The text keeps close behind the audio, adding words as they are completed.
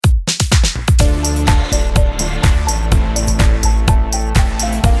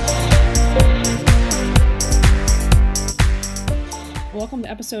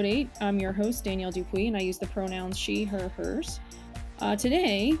welcome to episode 8. I'm your host, Danielle Dupuis, and I use the pronouns she, her, hers.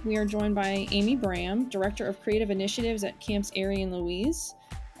 Today, we are joined by Amy Bram, Director of Creative Initiatives at Camps Erie and Louise,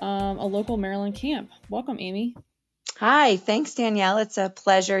 a local Maryland camp. Welcome, Amy. Hi, thanks, Danielle. It's a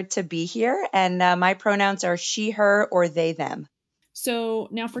pleasure to be here. And my pronouns are she, her, or they, them. So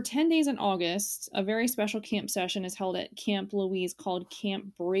now for 10 days in August, a very special camp session is held at Camp Louise called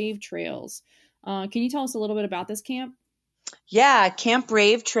Camp Brave Trails. Can you tell us a little bit about this camp? Yeah, Camp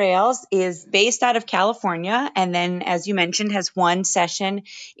Brave Trails is based out of California. And then, as you mentioned, has one session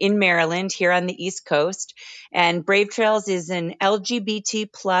in Maryland here on the East Coast. And Brave Trails is an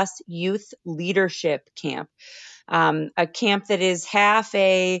LGBT plus youth leadership camp. A camp that is half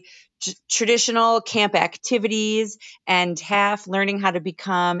a traditional camp activities and half learning how to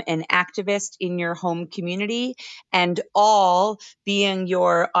become an activist in your home community, and all being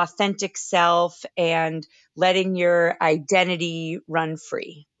your authentic self and letting your identity run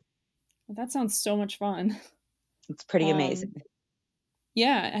free. That sounds so much fun. It's pretty amazing.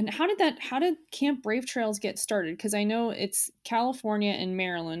 Yeah, and how did Camp Brave Trails get started? Because I know it's California and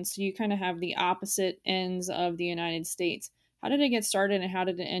Maryland, so you kind of have the opposite ends of the United States. How did it get started, and how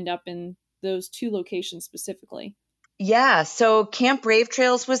did it end up in those two locations specifically? Yeah, so Camp Brave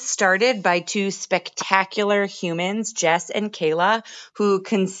Trails was started by two spectacular humans, Jess and Kayla, who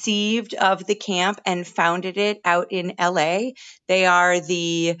conceived of the camp and founded it out in LA. They are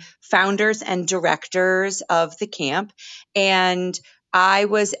the founders and directors of the camp. And I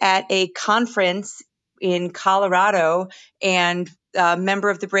was at a conference in Colorado, and a member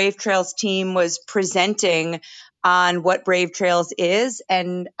of the Brave Trails team was presenting on what Brave Trails is,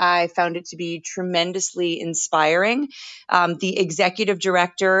 and I found it to be tremendously inspiring. The executive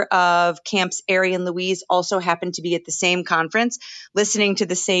director of Camps Erie and Louise also happened to be at the same conference, listening to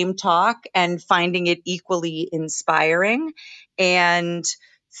the same talk and finding it equally inspiring. And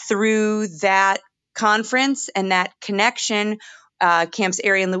through that conference and that connection, Camps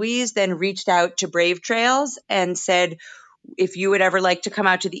Erie and Louise then reached out to Brave Trails and said, if you would ever like to come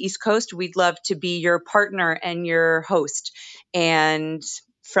out to the East Coast, we'd love to be your partner and your host. And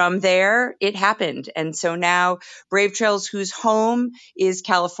from there, it happened. And so now Brave Trails, whose home is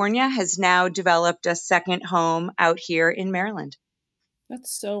California, has now developed a second home out here in Maryland.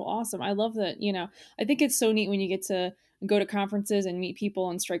 That's so awesome. I love that. I think it's so neat when you get to go to conferences and meet people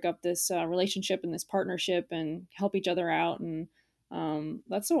and strike up this relationship and this partnership and help each other out. And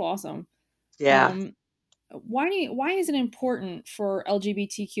that's so awesome. Yeah. Um, why is it important for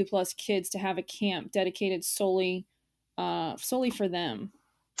LGBTQ plus kids to have a camp dedicated solely for them?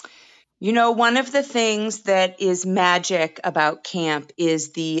 You know, one of the things that is magic about camp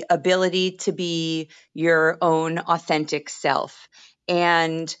is the ability to be your own authentic self.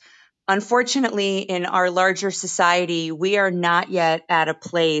 And unfortunately, in our larger society, we are not yet at a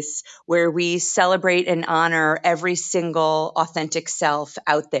place where we celebrate and honor every single authentic self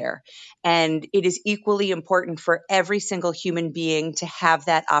out there. And it is equally important for every single human being to have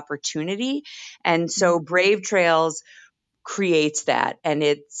that opportunity. And so, Brave Trails creates that. And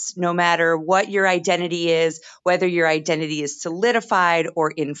it's no matter what your identity is, whether your identity is solidified or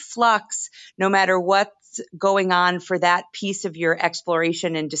in flux, no matter what's going on for that piece of your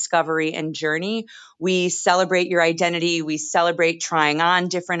exploration and discovery and journey, we celebrate your identity. We celebrate trying on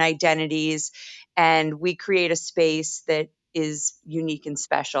different identities, and we create a space that is unique and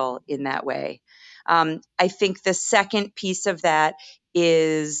special in that way. I think the second piece of that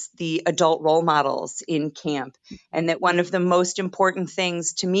is the adult role models in camp. And that one of the most important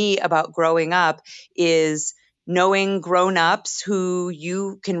things to me about growing up is knowing grown-ups who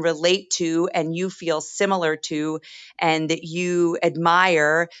you can relate to and you feel similar to and that you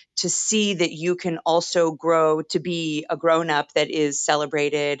admire, to see that you can also grow to be a grown-up that is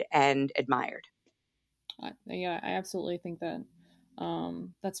celebrated and admired. Yeah, I absolutely think that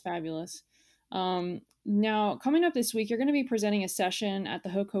that's fabulous. Now, coming up this week, you're going to be presenting a session at the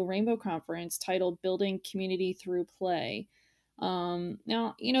HOCO Rainbow Conference titled Building Community Through Play.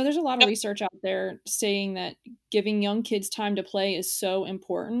 Now, there's a lot of research out there saying that giving young kids time to play is so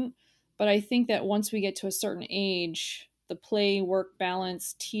important. But I think that once we get to a certain age, the play work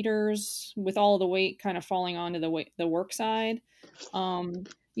balance teeters with all of the weight kind of falling onto the work side. Um,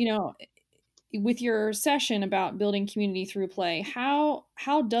 you know, with your session about building community through play, how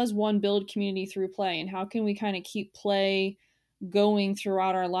does one build community through play, and how can we kind of keep play going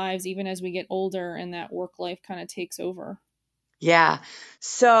throughout our lives even as we get older and that work life kind of takes over? Yeah.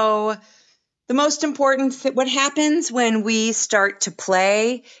 So The most important what happens when we start to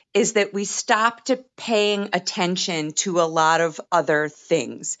play is that we stop to paying attention to a lot of other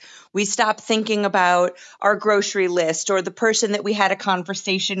things. We stop thinking about our grocery list or the person that we had a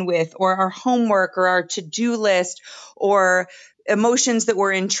conversation with or our homework or our to-do list or emotions that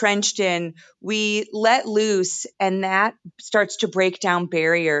we're entrenched in. We let loose, and that starts to break down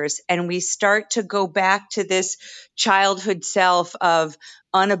barriers, and we start to go back to this childhood self of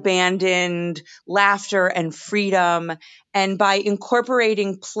unabandoned laughter and freedom. And by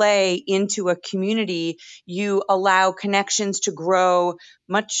incorporating play into a community, you allow connections to grow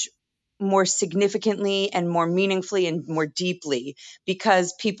much more significantly and more meaningfully and more deeply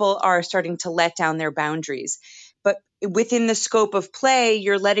because people are starting to let down their boundaries. But within the scope of play,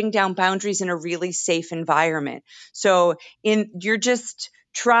 you're letting down boundaries in a really safe environment. So you're just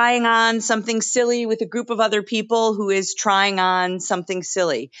trying on something silly with a group of other people who is trying on something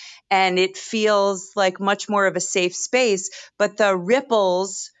silly. And it feels like much more of a safe space, but the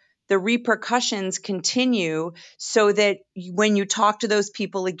ripples, the repercussions continue so that when you talk to those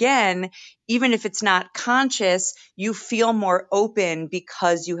people again, even if it's not conscious, you feel more open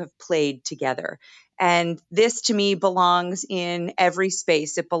because you have played together. And this to me belongs in every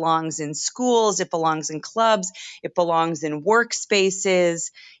space. It belongs in schools, it belongs in clubs, it belongs in workspaces.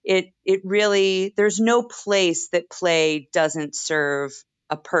 It really, there's no place that play doesn't serve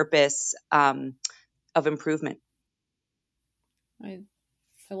a purpose of improvement. I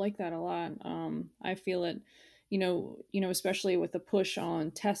I like that a lot. I feel it, especially with the push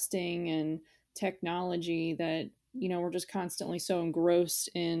on testing and technology that, we're just constantly so engrossed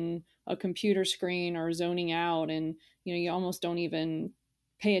in a computer screen or zoning out, and, you almost don't even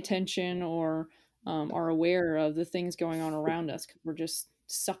pay attention or are aware of the things going on around us because we're just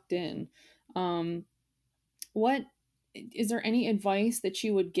sucked in. Um, what is there any advice that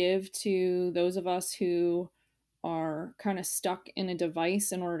you would give to those of us who are kind of stuck in a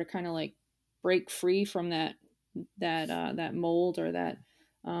device in order to kind of like break free from that mold or that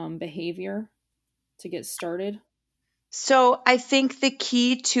behavior to get started? So I think the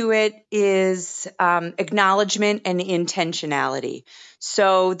key to it is acknowledgement and intentionality.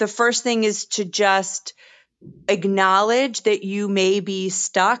 So the first thing is to just acknowledge that you may be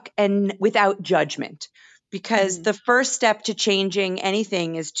stuck and without judgment. Because Mm-hmm. the first step to changing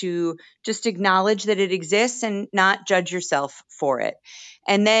anything is to just acknowledge that it exists and not judge yourself for it.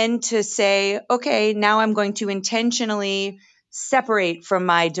 And then to say, okay, now I'm going to intentionally separate from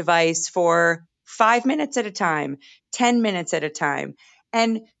my device for 5 minutes at a time, 10 minutes at a time.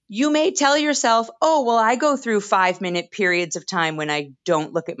 And you may tell yourself, oh, well, I go through 5 minute periods of time when I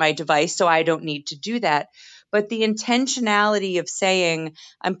don't look at my device, so I don't need to do that. But the intentionality of saying,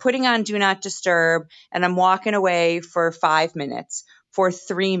 I'm putting on Do Not Disturb and I'm walking away for 5 minutes, for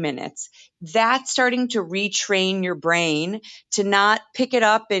 3 minutes, that's starting to retrain your brain to not pick it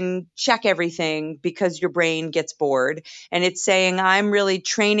up and check everything because your brain gets bored. And it's saying, I'm really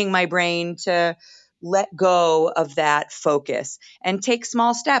training my brain to let go of that focus and take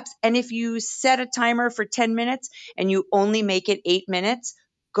small steps. And if you set a timer for 10 minutes and you only make it 8 minutes,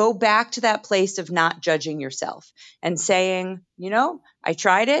 go back to that place of not judging yourself and saying, I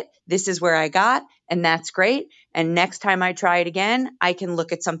tried it. This is where I got, and that's great. And next time I try it again, I can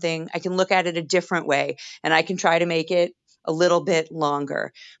look at it a different way, and I can try to make it a little bit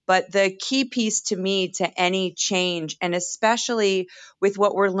longer. But the key piece to me to any change, and especially with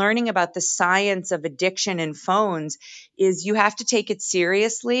what we're learning about the science of addiction and phones, is you have to take it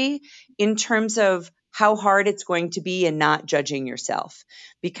seriously in terms of how hard it's going to be and not judging yourself,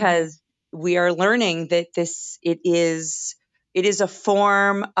 Mm-hmm. because we are learning that it is a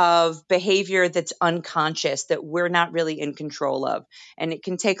form of behavior that's unconscious that we're not really in control of, and it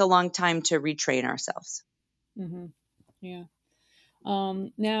can take a long time to retrain ourselves. Mm-hmm. Yeah.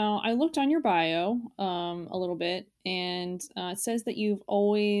 Now, I looked on your bio a little bit, and it says that you've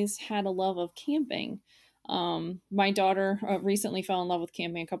always had a love of camping. My daughter recently fell in love with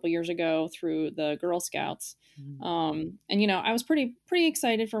camping a couple years ago through the Girl Scouts. And I was pretty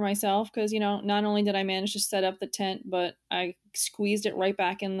excited for myself because not only did I manage to set up the tent, but I squeezed it right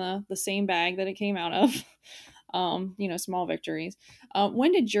back in the same bag that it came out of. Small victories.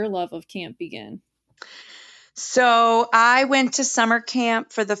 When did your love of camp begin? So I went to summer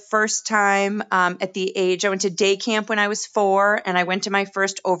camp for the first time I went to day camp when I was 4, and I went to my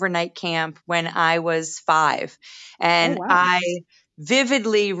first overnight camp when I was 5. Oh And wow. I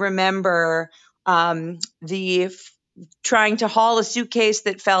vividly remember the trying to haul a suitcase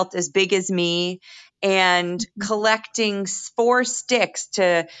that felt as big as me and collecting 4 sticks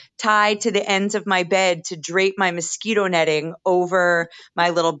to tie to the ends of my bed to drape my mosquito netting over my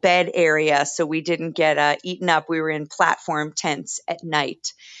little bed area so we didn't get eaten up. We were in platform tents at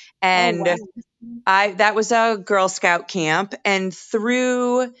night. Oh, And wow. that was a Girl Scout camp. And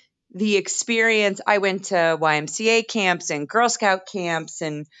through the experience, I went to YMCA camps and Girl Scout camps.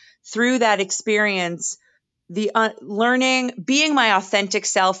 And through that experience, the learning, being my authentic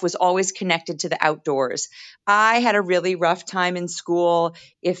self was always connected to the outdoors. I had a really rough time in school.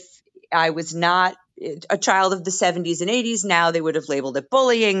 If I was not a child of the 70s and 80s, now they would have labeled it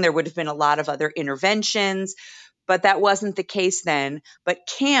bullying. There would have been a lot of other interventions, but that wasn't the case then. But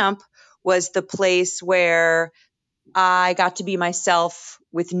camp was the place where I got to be myself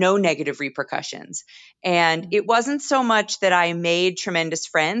with no negative repercussions. And it wasn't so much that I made tremendous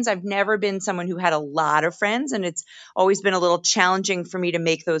friends. I've never been someone who had a lot of friends, and it's always been a little challenging for me to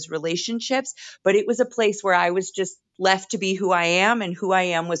make those relationships. But it was a place where I was just left to be who I am, and who I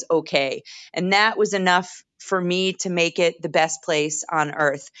am was okay. And that was enough for me to make it the best place on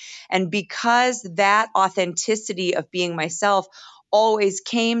earth. And because that authenticity of being myself always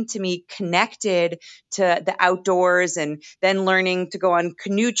came to me connected to the outdoors, and then learning to go on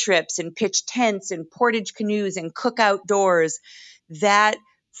canoe trips and pitch tents and portage canoes and cook outdoors, that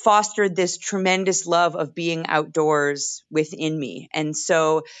fostered this tremendous love of being outdoors within me. And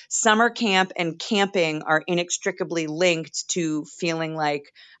so summer camp and camping are inextricably linked to feeling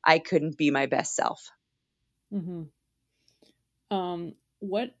like I couldn't be my best self. Mm-hmm.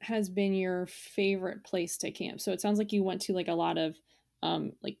 What has been your favorite place to camp? So it sounds like you went to like a lot of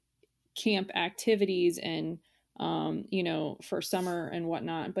like camp activities and for summer and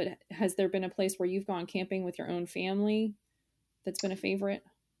whatnot. But has there been a place where you've gone camping with your own family that's been a favorite?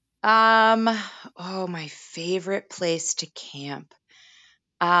 Um, oh, my favorite place to camp.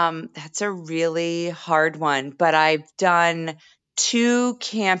 That's a really hard one, but I've done 2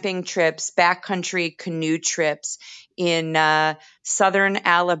 camping trips, backcountry canoe trips in southern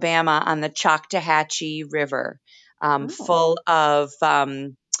Alabama on the Choctawhatchee River, Oh, full of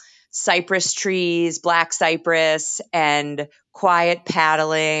cypress trees, black cypress, and quiet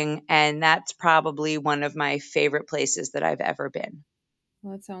paddling. And that's probably one of my favorite places that I've ever been.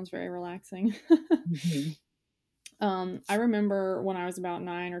 well, that sounds very relaxing. Mhm. I remember when I was about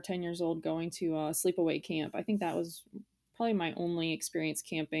 9 or 10 years old going to a sleepaway camp. I think that was probably my only experience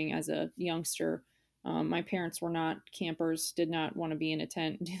camping as a youngster. My parents were not campers, did not want to be in a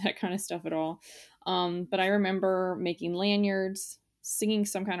tent and do that kind of stuff at all. But I remember making lanyards, singing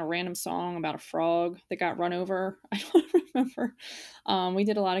some kind of random song about a frog that got run over. I don't remember. We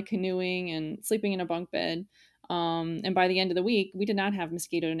did a lot of canoeing and sleeping in a bunk bed. And by the end of the week, we did not have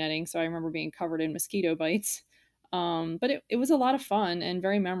mosquito netting, so I remember being covered in mosquito bites. But it was a lot of fun and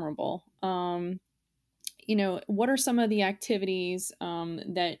very memorable. What are some of the activities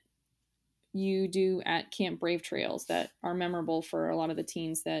that you do at Camp Brave Trails that are memorable for a lot of the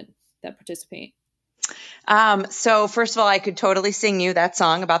teens that participate? So first of all, I could totally sing you that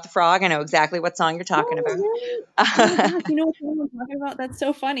song about the frog. I know exactly what song you're talking Oh, about. really? Oh my gosh, you know what I'm talking about? That's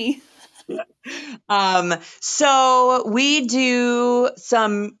so funny. So we do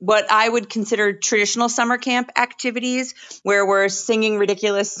some what I would consider traditional summer camp activities where we're singing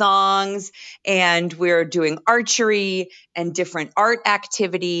ridiculous songs and we're doing archery and different art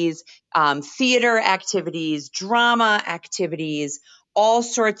activities, theater activities, drama activities, all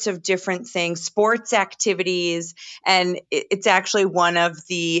sorts of different things, sports activities. And it's actually one of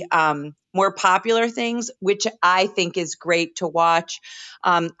the more popular things, which I think is great to watch.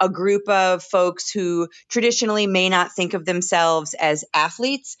 A group of folks who traditionally may not think of themselves as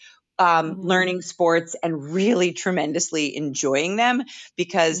athletes, Hmm. learning sports and really tremendously enjoying them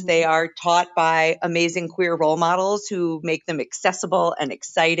because Hmm. they are taught by amazing queer role models who make them accessible and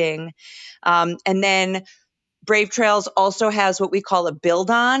exciting. And then Brave Trails also has what we call a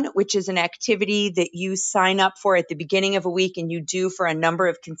build on, which is an activity that you sign up for at the beginning of a week and you do for a number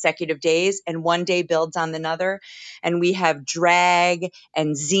of consecutive days, and one day builds on another. And we have drag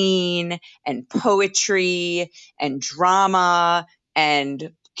and zine and poetry and drama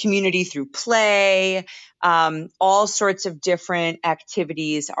and community through play. All sorts of different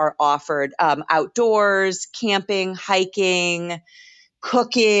activities are offered, outdoors, camping, hiking,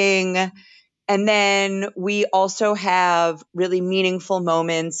 cooking. And then we also have really meaningful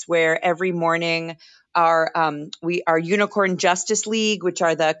moments where every morning our Unicorn Justice League, which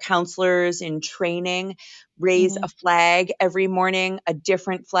are the counselors in training, raise Mm-hmm. a flag every morning, a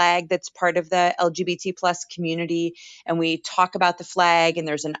different flag that's part of the LGBT plus community. And we talk about the flag, and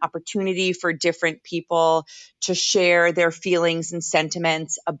there's an opportunity for different people to share their feelings and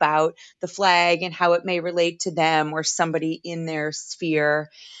sentiments about the flag and how it may relate to them or somebody in their sphere.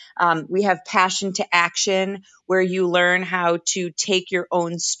 We have Passion to Action, where you learn how to take your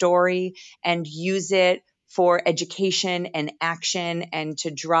own story and use it for education and action and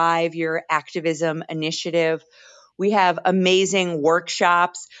to drive your activism initiative. We have amazing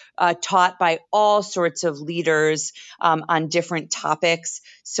workshops taught by all sorts of leaders on different topics.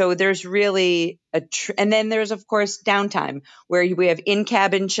 So there's really and then there's, of course, downtime, where we have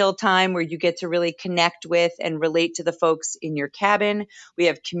in-cabin chill time, where you get to really connect with and relate to the folks in your cabin. We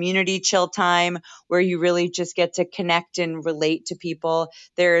have community chill time, where you really just get to connect and relate to people.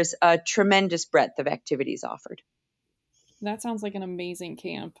 There's a tremendous breadth of activities offered. That sounds like an amazing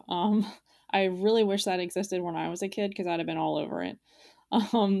camp. I really wish that existed when I was a kid because I'd have been all over it.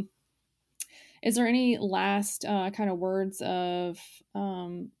 Um, is there any last kind of words of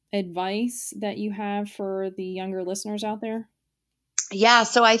advice that you have for the younger listeners out there? Yeah,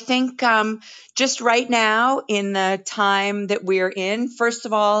 so I think just right now in the time that we're in, first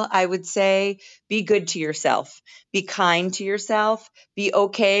of all, I would say be good to yourself, be kind to yourself, be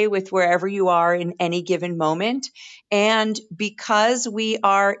okay with wherever you are in any given moment. And because we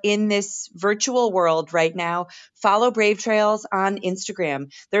are in this virtual world right now, follow Brave Trails on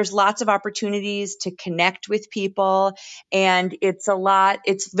Instagram. There's lots of opportunities to connect with people, and it's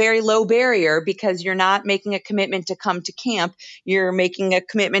very low barrier because you're not making a commitment to come to camp. You're making a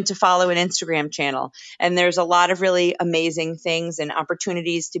commitment to follow an Instagram channel. And there's a lot of really amazing things and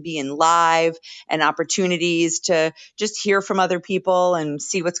opportunities to be in live and opportunities to just hear from other people and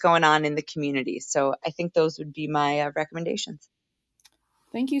see what's going on in the community. So I think those would be my recommendations.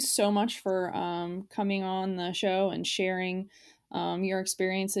 Thank you so much for coming on the show and sharing your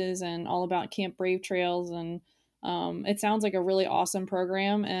experiences and all about Camp Brave Trails. And it sounds like a really awesome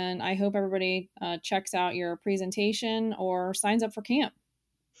program. And I hope everybody checks out your presentation or signs up for camp.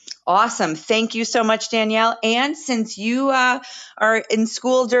 Awesome. Thank you so much, Danielle. And since you are in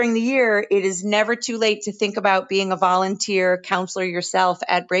school during the year, it is never too late to think about being a volunteer counselor yourself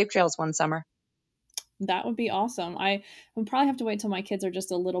at Brave Trails one summer. That would be awesome. I would probably have to wait till my kids are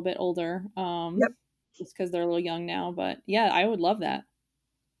just a little bit older, Yep. just because they're a little young now. But yeah, I would love that.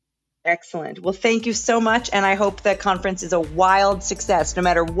 Excellent. Well, thank you so much. And I hope the conference is a wild success, no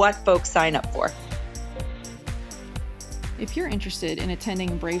matter what folks sign up for. If you're interested in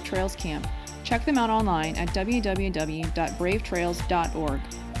attending Brave Trails Camp, check them out online at www.bravetrails.org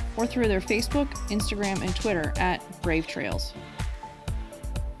or through their Facebook, Instagram, and Twitter at Brave Trails.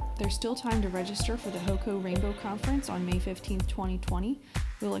 There's still time to register for the HOCO Rainbow Conference on May 15th, 2020.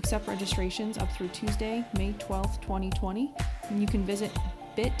 We'll accept registrations up through Tuesday, May 12th, 2020, and you can visit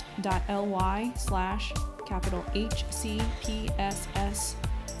bit.ly/HCPSS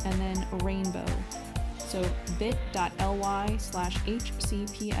and then rainbow. So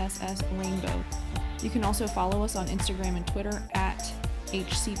bit.ly/HCPSS rainbow. You can also follow us on Instagram and Twitter at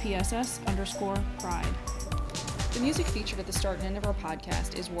HCPSS_pride. The music featured at the start and end of our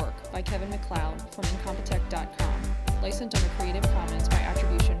podcast is Work by Kevin MacLeod from Incompetech.com, licensed under Creative Commons by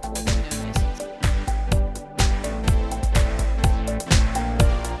Attribution